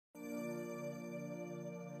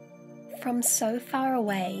From so far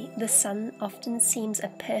away, the sun often seems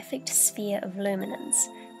a perfect sphere of luminance,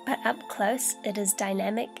 but up close it is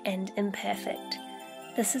dynamic and imperfect.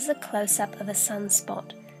 This is a close-up of a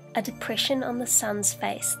sunspot, a depression on the sun's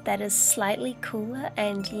face that is slightly cooler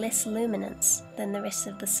and less luminance than the rest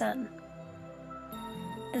of the sun.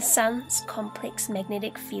 The sun's complex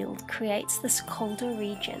magnetic field creates this colder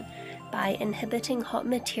region by inhibiting hot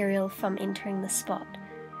material from entering the spot.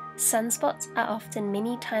 Sunspots are often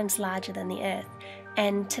many times larger than the Earth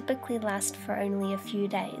and typically last for only a few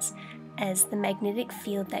days, as the magnetic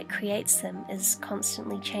field that creates them is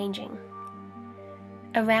constantly changing.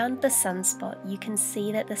 Around the sunspot, you can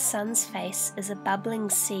see that the sun's face is a bubbling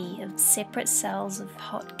sea of separate cells of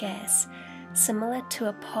hot gas, similar to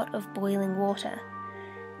a pot of boiling water.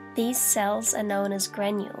 These cells are known as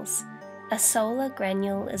granules. A solar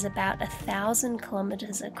granule is about 1,000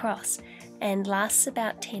 kilometers across and lasts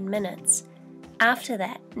about 10 minutes. After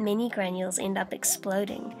that, many granules end up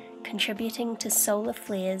exploding, contributing to solar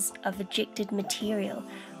flares of ejected material,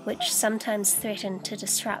 which sometimes threaten to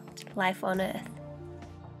disrupt life on Earth.